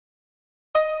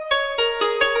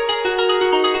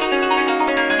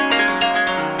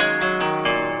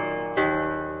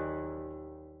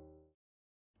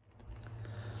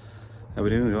How we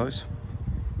doing, guys?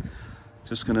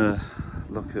 Just gonna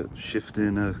look at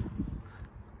shifting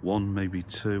one, maybe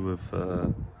two of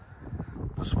the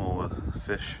smaller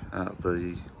fish out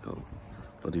the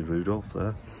bloody Rudolph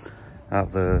there,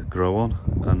 out the grow on,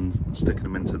 and sticking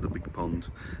them into the big pond,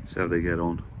 see how they get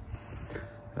on.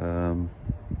 I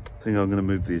think I'm gonna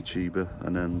move the Achiba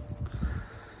and then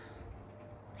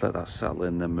let that settle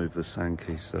in, then move the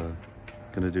Sankey. So I'm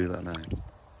gonna do that now.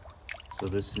 So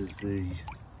this is the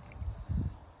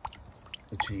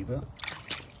Achiba.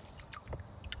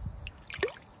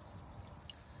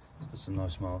 Got some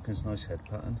nice markings, nice head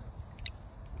pattern,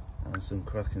 and some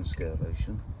cracking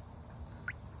scalation.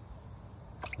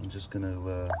 I'm just going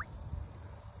to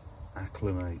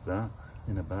acclimate that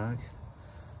in a bag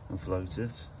and float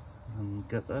it and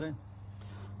get that in.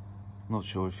 Not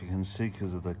sure if you can see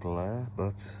because of the glare,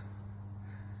 but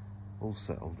all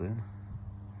settled in.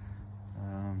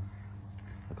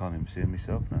 I can't even see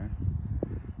myself now.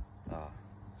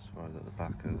 It's right at the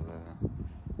back over there.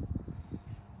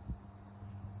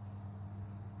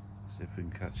 See if we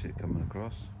can catch it coming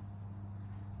across.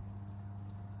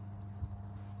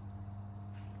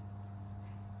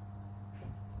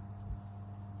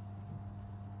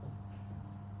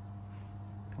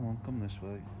 Come on, come this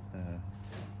way. There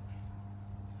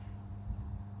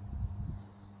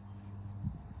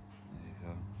you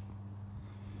go.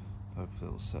 Hopefully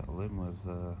it'll settle in with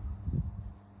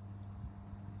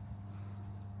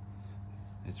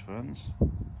its friends.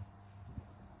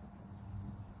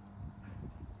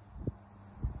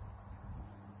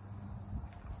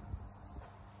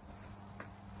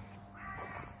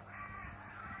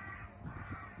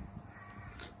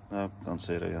 No, can't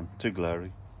see it again. Too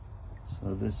glary.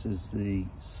 So this is the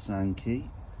Sankey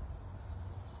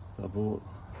that I bought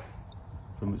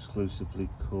from Exclusively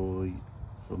Koi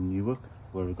from Newark,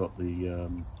 where I got the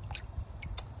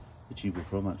Achiba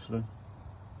from actually.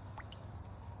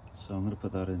 So I'm going to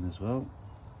put that in as well.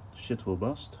 Shit will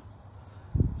bust.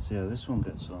 See how this one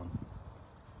gets on.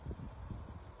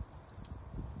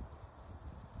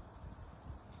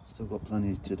 Still got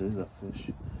plenty to do, that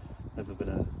fish. Never been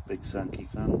a big Sankey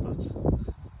fan, but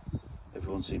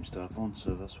everyone seems to have one,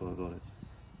 so that's why I got it.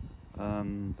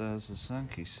 And there's the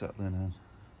Sankey settling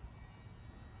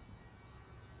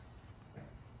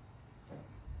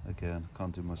in. Again,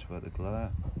 can't do much about the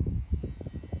glare.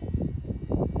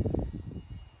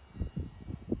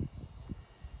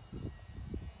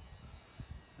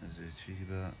 There's the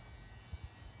Achiba.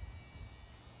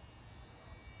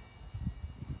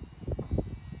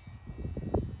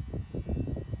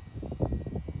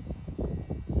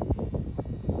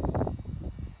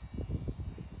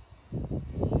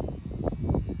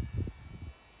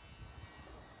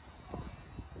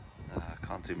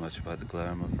 Can't do much about the glare,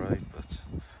 I'm afraid, but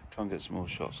try and get some more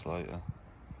shots later.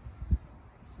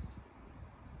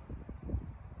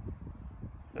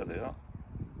 There they are.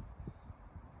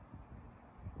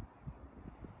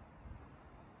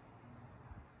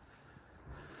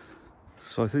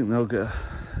 So I think they'll get a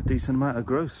decent amount of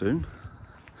growth soon.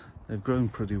 They've grown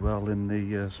pretty well in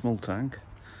the small tank,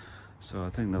 so I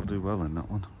think they'll do well in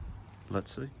that one.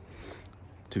 Let's see.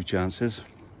 2 chances.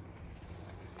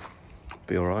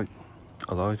 Be alright.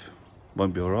 Alive.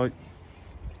 Won't be alright.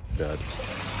 Dead.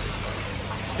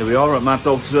 Here we are at Mad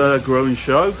Dog's growing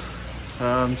show.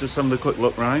 Just having a quick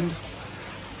look round.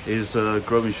 His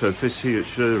growing show fish here at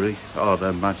Shrewsbury. Oh,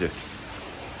 they're magic.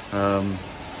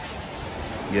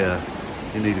 Yeah,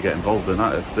 you need to get involved in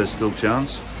that if there's still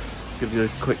chance. Give you a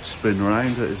quick spin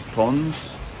round at his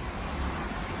ponds.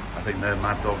 I think they're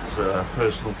Mad Dog's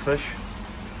personal fish.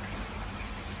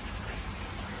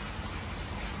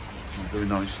 Doing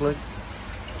nicely.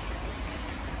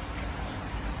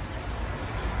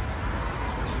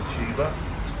 Achiba.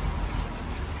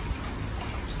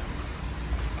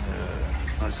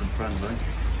 Nice and friendly.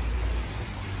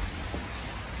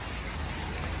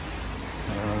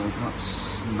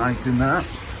 That's night in there.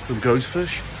 Some ghost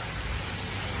fish.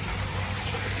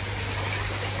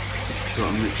 Got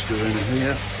a mixture in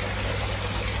here.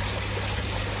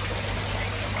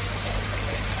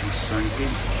 And Sankey.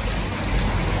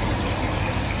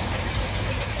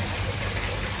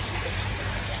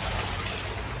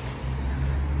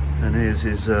 And here's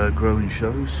his growing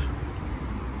shows.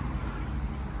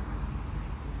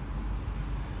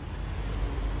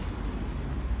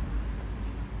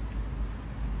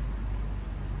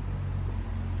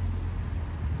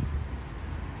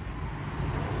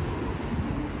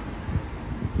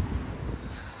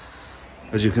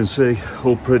 As you can see,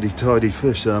 all pretty tidy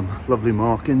fish, lovely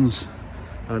markings,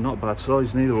 not bad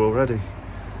size neither already.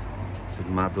 This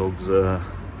is Mad Dog's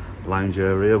lounge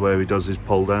area where he does his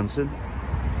pole dancing.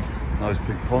 Nice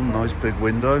big pond, nice big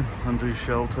window under his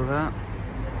shelter there.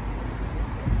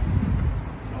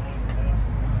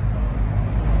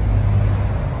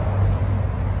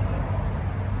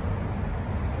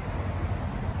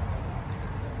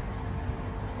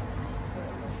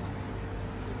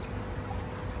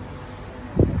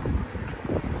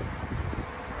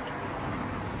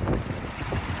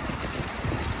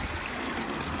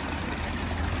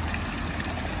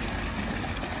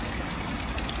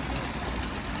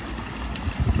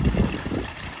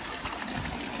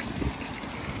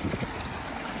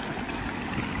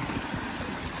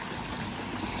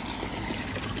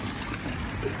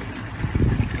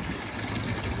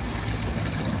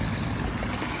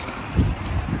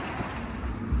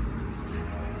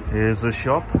 Here's the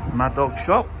shop, Mad Dog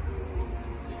shop.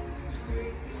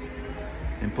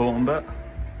 Important bit,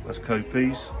 West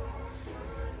Coast.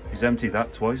 He's emptied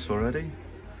that twice already.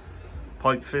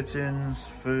 Pipe fittings,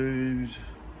 food,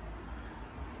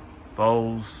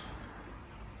 bowls,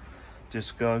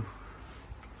 disco,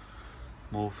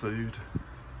 more food,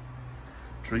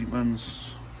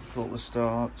 treatments, filter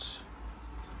starts,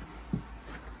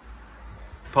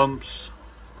 pumps,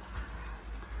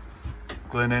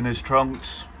 cleaning his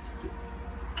trunks,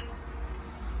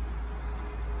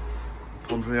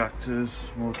 pond reactors,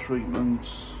 more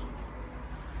treatments,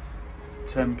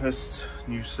 Tempest,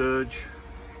 new surge,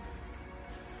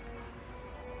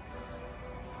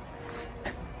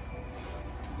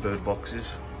 bird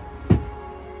boxes,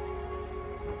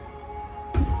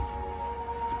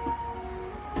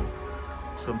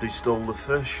 somebody stole the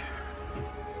fish.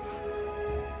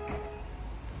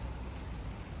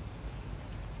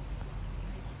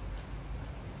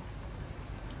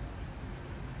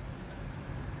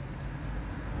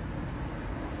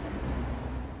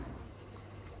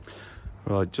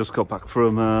 Right, just got back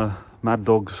from Mad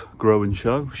Dog's Grow and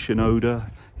Show,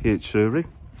 Shinoda, here at Shrewsbury.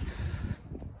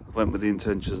 Went with the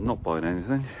intentions of not buying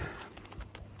anything,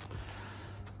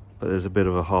 but there's a bit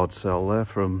of a hard sell there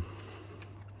from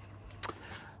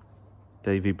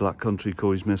Davy Black Country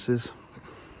Koi's missus.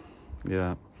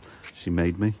 Yeah, she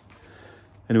made me.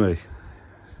 Anyway,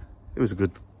 it was a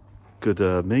good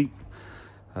meet.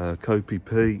 Kopi,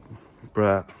 Pete,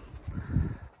 Brett,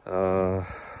 who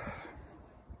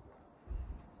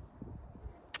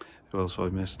else have I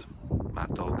missed?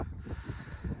 Mad Dog,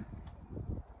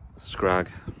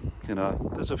 Scrag, you know,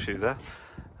 there's a few there.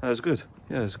 It was good.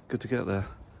 Yeah, it's good to get there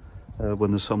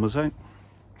when the sun was out.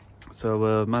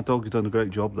 So Mad Dog's done a great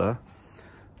job there.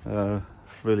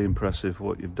 Really impressive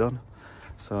what you've done.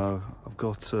 So I've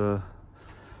got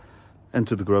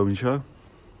entered the growing show.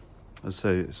 I'd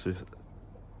say it's here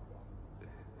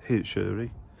at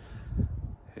Shrewsbury.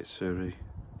 It's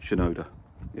Shinoda.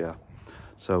 Yeah.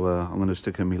 So I'm going to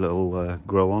stick in my little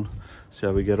grow on, see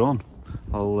how we get on.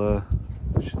 I'll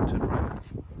turn around.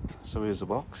 So here's the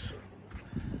box.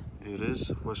 Here it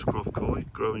is, West Croft Koi,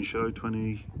 Growing Show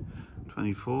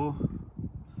 2024.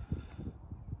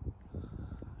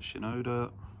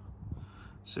 Shinoda,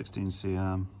 16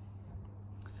 cm,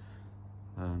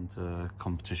 and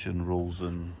competition rules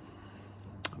and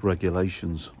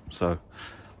regulations. So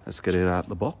let's get it out of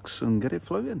the box and get it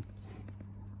floating.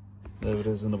 There it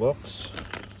is in the box.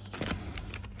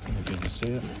 Maybe you can see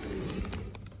it.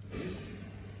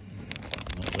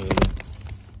 Not really.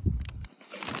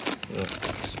 Yeah,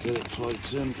 let's get it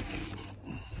plugged in.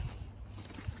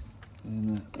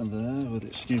 And there with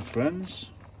its new friends.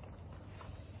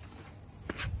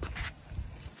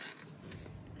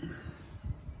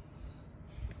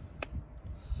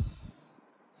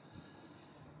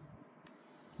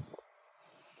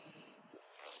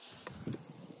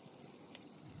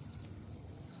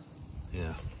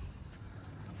 Yeah,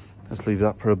 let's leave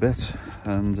that for a bit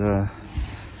and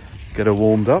get her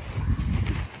warmed up,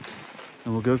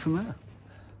 and we'll go from there.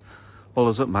 While I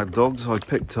was at Mad Dog's, I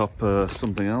picked up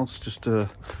something else, just a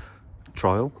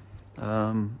trial.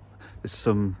 It's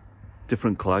some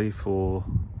different clay for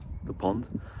the pond.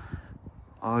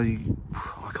 I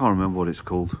can't remember what it's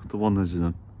called. The one that's in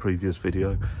a previous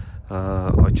video,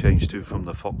 I changed to from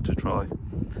the Fox to try.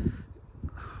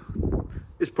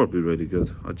 It's probably really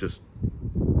good. I just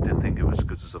didn't think it was as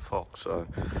good as the Fox. So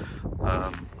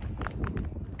I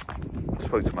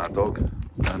spoke to Mad Dog,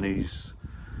 and he's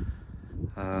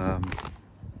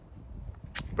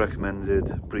recommended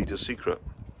Breeder's Secret.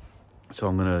 So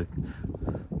I'm going to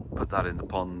put that in the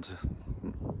pond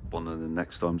one of the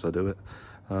next times I do it.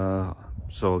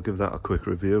 So I'll give that a quick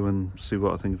review and see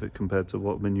what I think of it compared to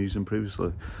what I've been using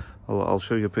previously. I'll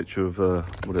show you a picture of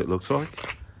what it looks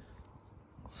like.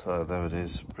 So there it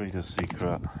is, Breeder's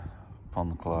Secret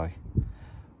pond clay,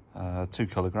 2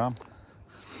 kilogram,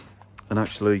 and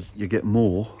actually you get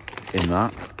more in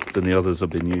that than the others I've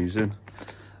been using,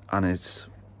 and it's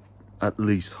at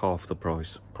least half the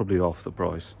price, probably half the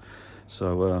price.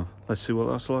 So let's see what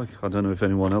that's like. I don't know if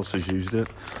anyone else has used it.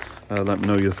 Let me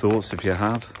know your thoughts if you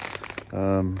have.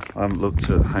 I haven't looked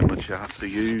at how much you have to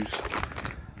use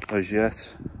as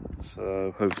yet,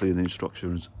 so hopefully the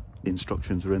instructions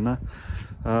are in there.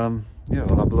 Yeah,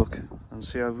 I'll have a look and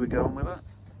see how we get on with that.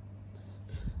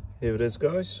 Here it is,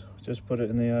 guys. Just put it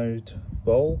in the old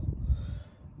bowl.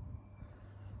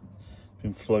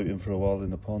 Been floating for a while in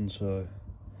the pond, so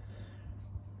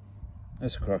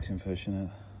it's a cracking fish, isn't it?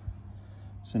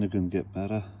 It's only going to get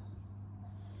better.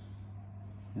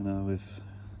 You know, if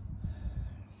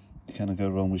you kind of go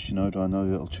wrong with Shinoda, I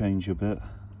know it'll change a bit.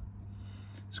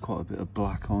 There's quite a bit of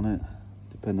black on it,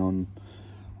 depending on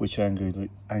which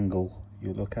angle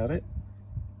you look at it.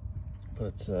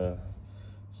 But it's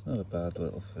not a bad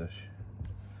little fish.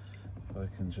 If I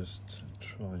can just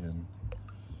try and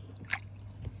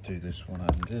do this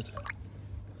one-handed,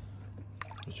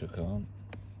 which I can't.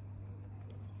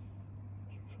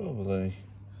 Probably,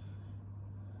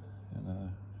 you know,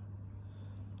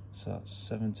 it's at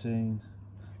 17,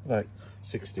 about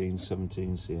 16,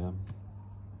 17 cm.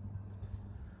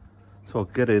 So I'll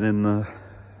get it in the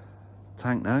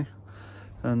tank now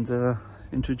and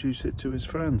introduce it to his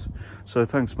friend. So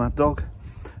thanks, Mad Dog,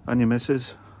 and your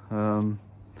missus.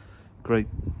 Great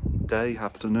day,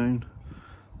 afternoon,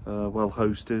 well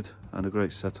hosted, and a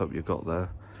great setup you got there.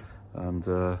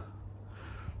 And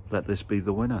let this be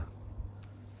the winner.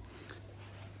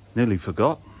 Nearly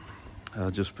forgot,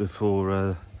 just before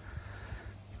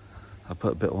I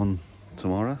put a bit on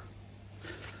tomorrow,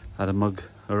 had a mug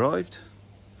arrived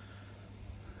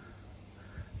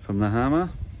from the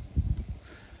Hammer.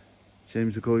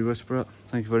 James the Koi Whisperer,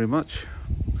 thank you very much.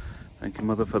 Thank you,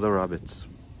 Mother, for the rabbits.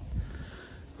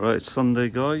 Right, it's Sunday,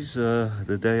 guys,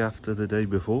 the day after the day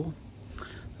before.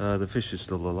 The fish is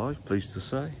still alive, pleased to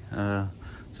say.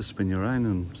 Just spin you around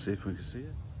and see if we can see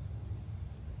it.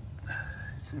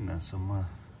 It's in there somewhere.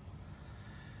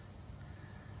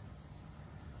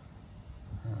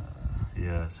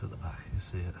 Yeah, it's at the back, you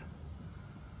see it.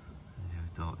 Yeah,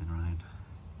 darting around.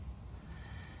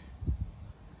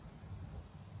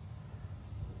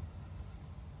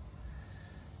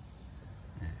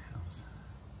 There it comes.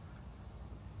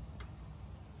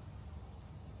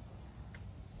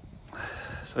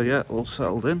 So yeah, all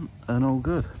settled in and all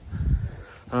good.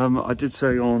 I did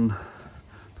say on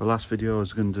the last video I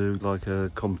was going to do like a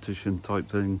competition type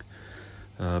thing,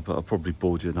 but I probably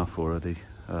bored you enough already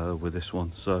with this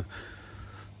one, so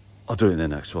I'll do it in the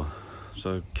next one.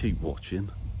 So keep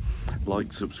watching,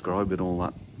 like, subscribe and all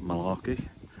that malarkey,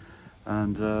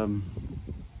 and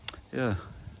yeah,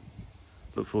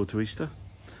 look forward to Easter.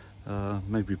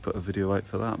 Maybe put a video out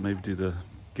for that, maybe do the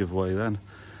giveaway then.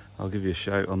 I'll give you a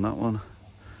shout on that one,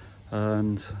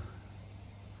 and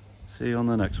see you on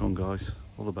the next one, guys.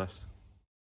 All the best.